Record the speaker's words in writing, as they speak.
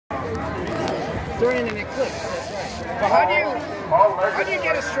During an eclipse, that's right. But how do you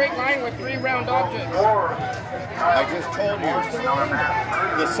get a straight line with 3 round objects? I just told you.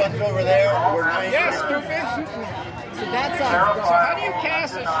 The sun's over there. We're 9. Yeah, stupid. So that's our So how do you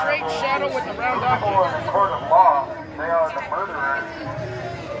cast a straight shadow with a round object? In court of law, they are the murderers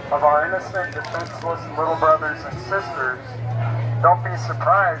of our innocent, defenseless little brothers and sisters. Don't be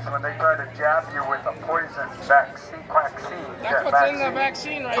surprised when they try to jab you with a poison vaccine. That's what's in the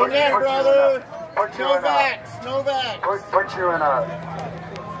vaccine right Amen, there. brother. Put you No in vax. No vax. put you in a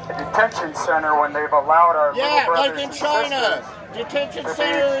detention center when they've allowed our Yeah, little brothers like in and China. sisters. Detention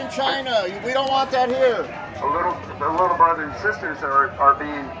center in China. We don't want that here. The little brothers and sisters are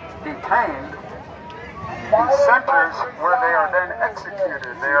being detained in centers where they are then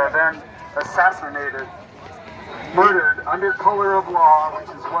executed. They are then assassinated, murdered under color of law, which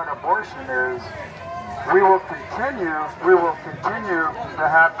is what abortion is. We will continue to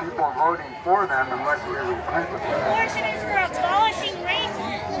have people voting for them unless we repent of them. Abortion is for abolishing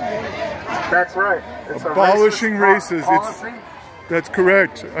racism. That's right. It's Abolishing a racist. policy. That's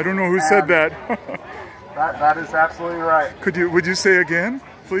correct. I don't know who said that. That is absolutely right. Would you say again,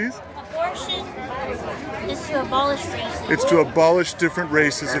 please? Abortion is to abolish racism. It's to abolish different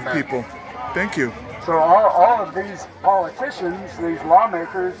races of people. Thank you. So all of these politicians, these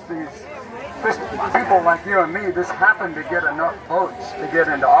lawmakers, these people like you and me, just happen to get enough votes to get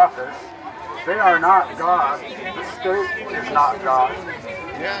into office. They are not God. The state is not God.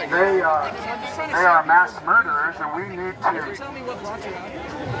 They are mass murderers, and we need to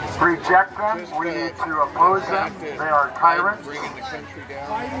reject them. We need to oppose them. They are tyrants.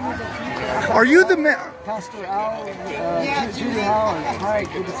 Are you the man? Pastor Al, Judy Howard. Hi,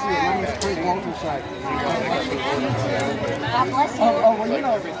 good to see you. My name is Craig Walterside. Well,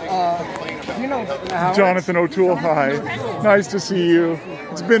 you know Howard. Jonathan O'Toole, hi. Nice to see you.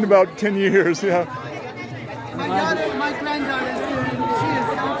 It's been about 10 years, yeah. My granddaughter is doing, she is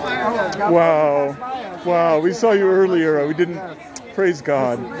so fired up. Wow. Wow, we saw you earlier. We didn't. Praise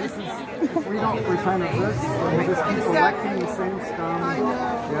God. We don't repent of this. We just keep electing the same scum.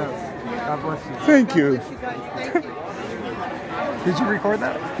 Yes. God bless you. Thank you. Did you record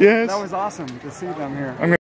that? Yes. That was awesome to see them here.